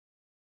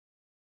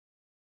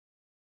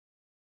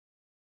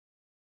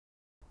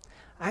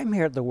I'm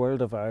here at the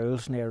World of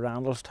Owls near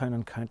Randalstown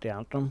in County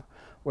Antrim,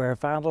 where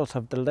vandals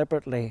have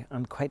deliberately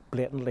and quite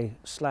blatantly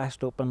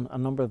slashed open a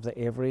number of the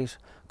aviaries,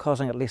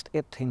 causing at least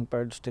 18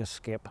 birds to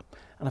escape.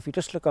 And if you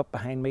just look up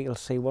behind me, you'll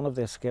see one of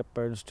the escaped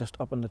birds just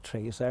up in the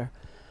trees there.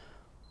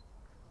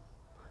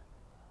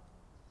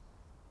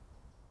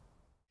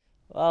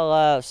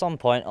 Well, at some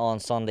point on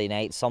Sunday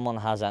night, someone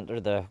has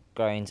entered the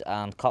grounds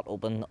and cut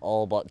open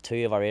all but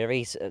 2 of our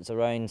aviaries. It's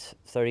around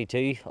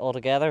 32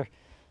 altogether,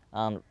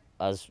 and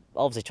has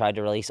obviously tried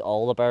to release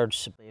all the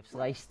birds. They've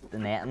sliced the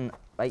netting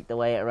right the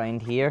way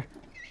around here,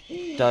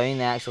 down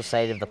the actual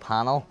side of the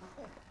panel,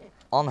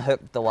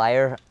 unhooked the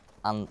wire,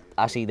 and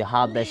actually they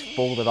had this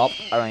folded up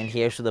around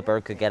here so the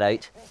bird could get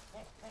out.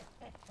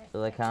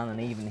 So they can, and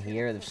even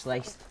here they've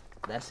sliced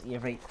this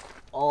aviary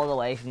all the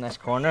way from this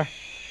corner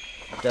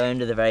down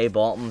to the very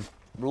bottom,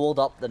 rolled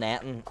up the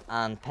netting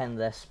and pinned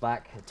this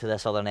back to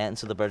this other netting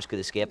so the birds could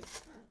escape.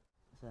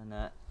 And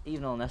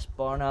even on this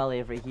barn owl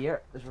aviary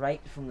here, it's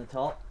right from the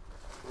top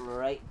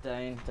right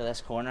down to this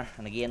corner,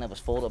 and again it was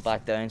folded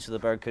back down so the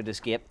bird could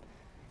escape.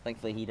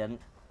 Thankfully he didn't.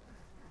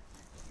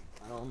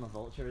 And on the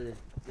vulture,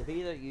 they've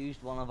either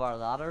used one of our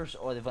ladders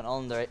or they've went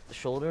on their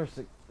shoulders.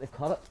 They've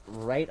cut it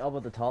right up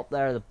at the top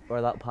there,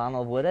 where that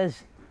panel of wood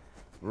is,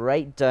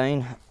 right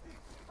down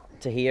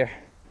to here.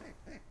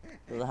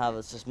 So they have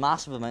it's just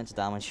massive amounts of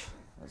damage.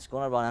 It's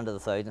going to run into the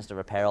thousands to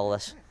repair all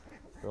this.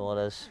 So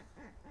it is.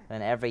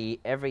 And every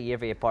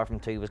aviary apart from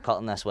 2 was cut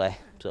in this way.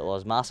 So it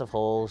was massive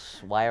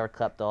holes, wire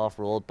clipped off,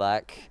 rolled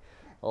back,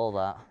 all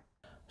that.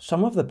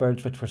 Some of the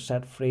birds which were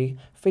set free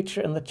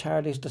feature in the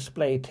charity's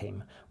display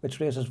team, which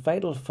raises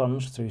vital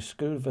funds through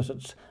school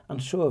visits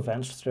and show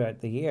events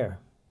throughout the year.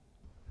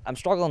 I'm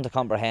struggling to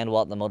comprehend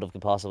what the motive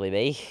could possibly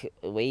be.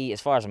 We,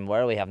 as far as I'm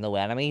aware, we have no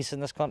enemies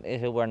in this country.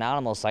 We're an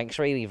animal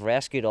sanctuary. We've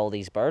rescued all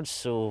these birds,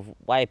 so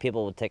why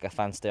people would take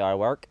offence to our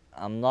work,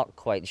 I'm not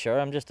quite sure.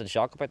 I'm just in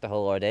shock about the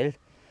whole ordeal.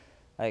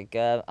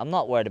 I'm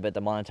not worried about the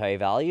monetary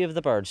value of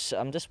the birds.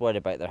 I'm just worried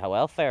about their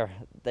welfare.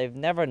 They've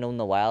never known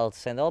the wild,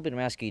 and they've all been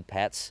rescued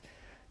pets.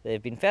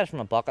 They've been fed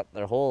from a bucket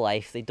their whole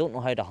life. They don't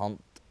know how to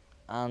hunt,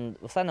 and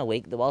within a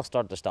week, they will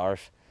start to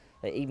starve.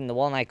 Even the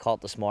one I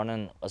caught this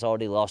morning has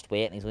already lost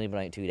weight, and he's only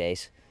been out 2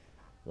 days.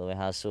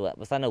 So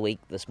within a week,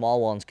 the small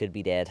ones could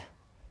be dead.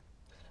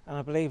 And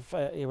I believe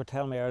you were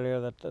telling me earlier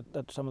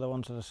that some of the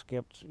ones that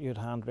escaped, you'd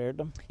hand-reared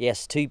them?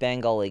 Yes, 2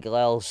 Bengal eagle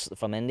owls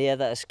from India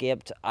that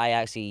escaped. I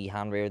actually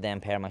hand-reared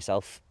them pair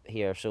myself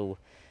here, so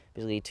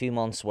basically 2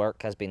 months'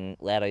 work has been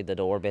let out the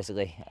door,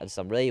 basically.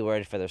 I'm really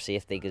worried for their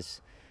safety,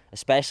 because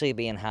especially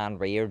being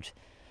hand-reared,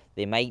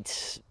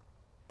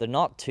 they're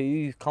not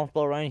too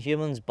comfortable around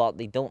humans, but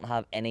they don't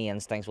have any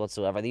instincts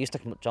whatsoever. They used to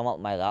jump up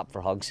my lap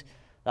for hugs.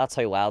 That's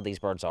how wild these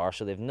birds are,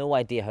 so they've no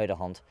idea how to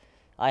hunt.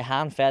 I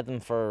hand-fed them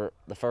for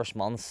the first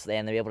month,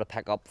 then they were able to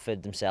pick up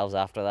food themselves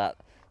after that.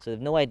 So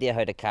they've no idea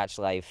how to catch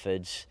live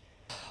foods.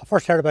 I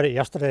first heard about it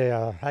yesterday.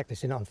 I actually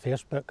seen it on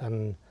Facebook,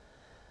 and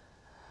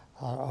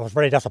I was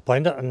very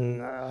disappointed,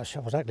 and I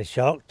was actually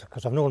shocked,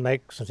 because I've known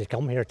Mike since he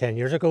come here 10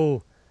 years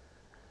ago.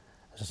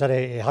 As I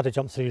said, he had to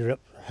jump through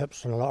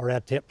hoops and a lot of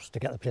red tapes to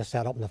get the place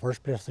set up in the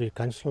first place, through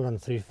council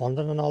and through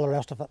funding and all the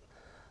rest of it.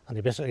 And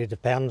he basically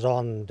depends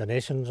on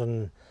donations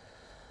and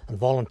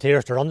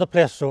volunteers to run the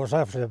place, so it's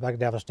actually a big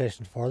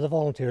devastation for the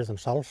volunteers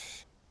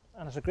themselves.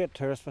 And it's a great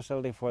tourist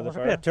facility for the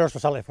borough. It's a great tourist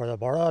facility for the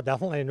borough,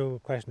 definitely, no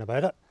question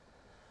about it.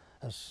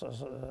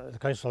 The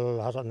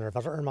council has it in their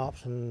visitor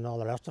maps and all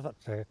the rest of it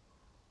to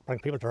bring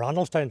people to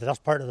Randalstown, to this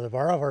part of the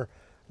borough where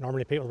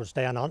normally people would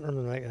stay in Antrim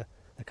and like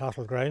the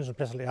castle grounds and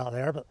places like that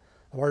there, but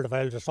the World of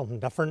Owls is something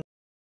different.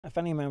 If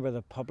any member of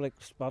the public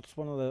spots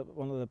one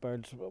of the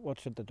birds,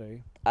 what should they do?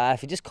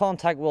 If you just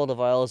contact World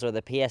of Owls or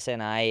the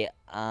PSNI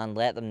and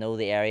let them know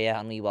the area,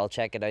 and we will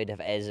check it out if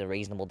it is a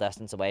reasonable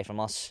distance away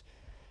from us.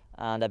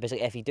 And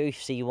basically, if you do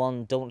see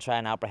one, don't try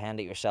and apprehend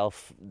it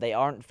yourself. They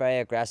aren't very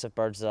aggressive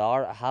birds. They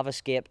have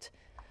escaped,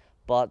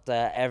 but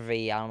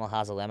every animal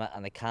has a limit,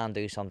 and they can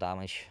do some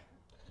damage.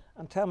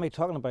 And tell me,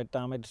 talking about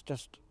damage,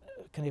 just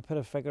can you put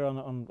a figure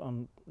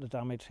on the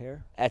damage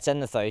here? It's in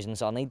the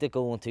thousands. I'll need to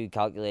go into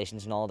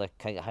calculations and all to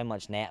how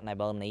much netting I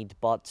will need,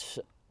 but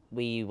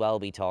we will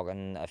be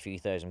talking a few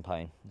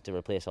 £1,000 to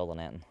replace all the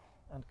netting.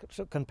 And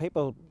so can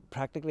people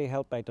practically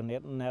help by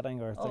donating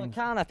netting or things? Oh, they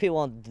can. If people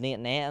want to donate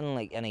netting,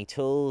 like any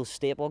tools,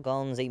 staple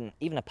guns,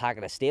 even a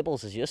packet of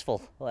staples is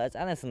useful. Well, it's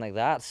anything like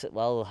that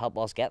will help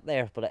us get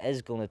there, but it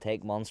is going to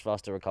take months for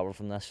us to recover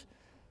from this.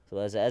 So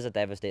it is a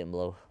devastating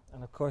blow.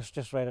 And of course,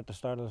 just right at the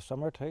start of the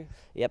summer too.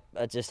 Yep,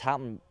 it just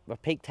happened. We're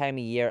peak time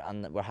of year,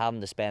 and we're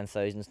having to spend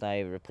thousands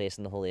now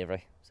replacing the whole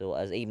aviary. So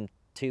as even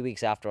 2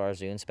 weeks after our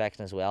zoo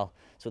inspection as well.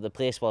 So the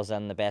place was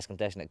in the best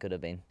condition it could have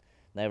been.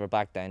 Now we're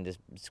back down to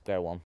square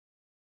one.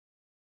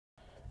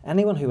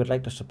 Anyone who would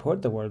like to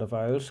support the World of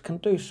Owls can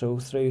do so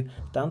through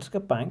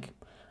Danske Bank,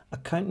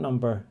 account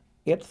number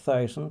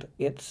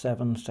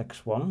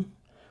 808761,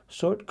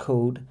 sort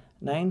code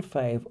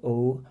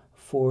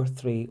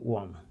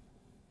 950431.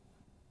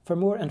 For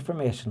more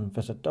information,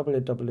 visit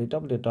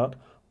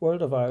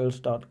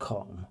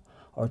www.worldofowls.com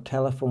or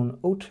telephone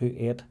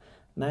 028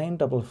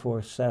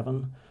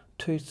 9447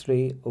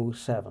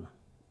 2307.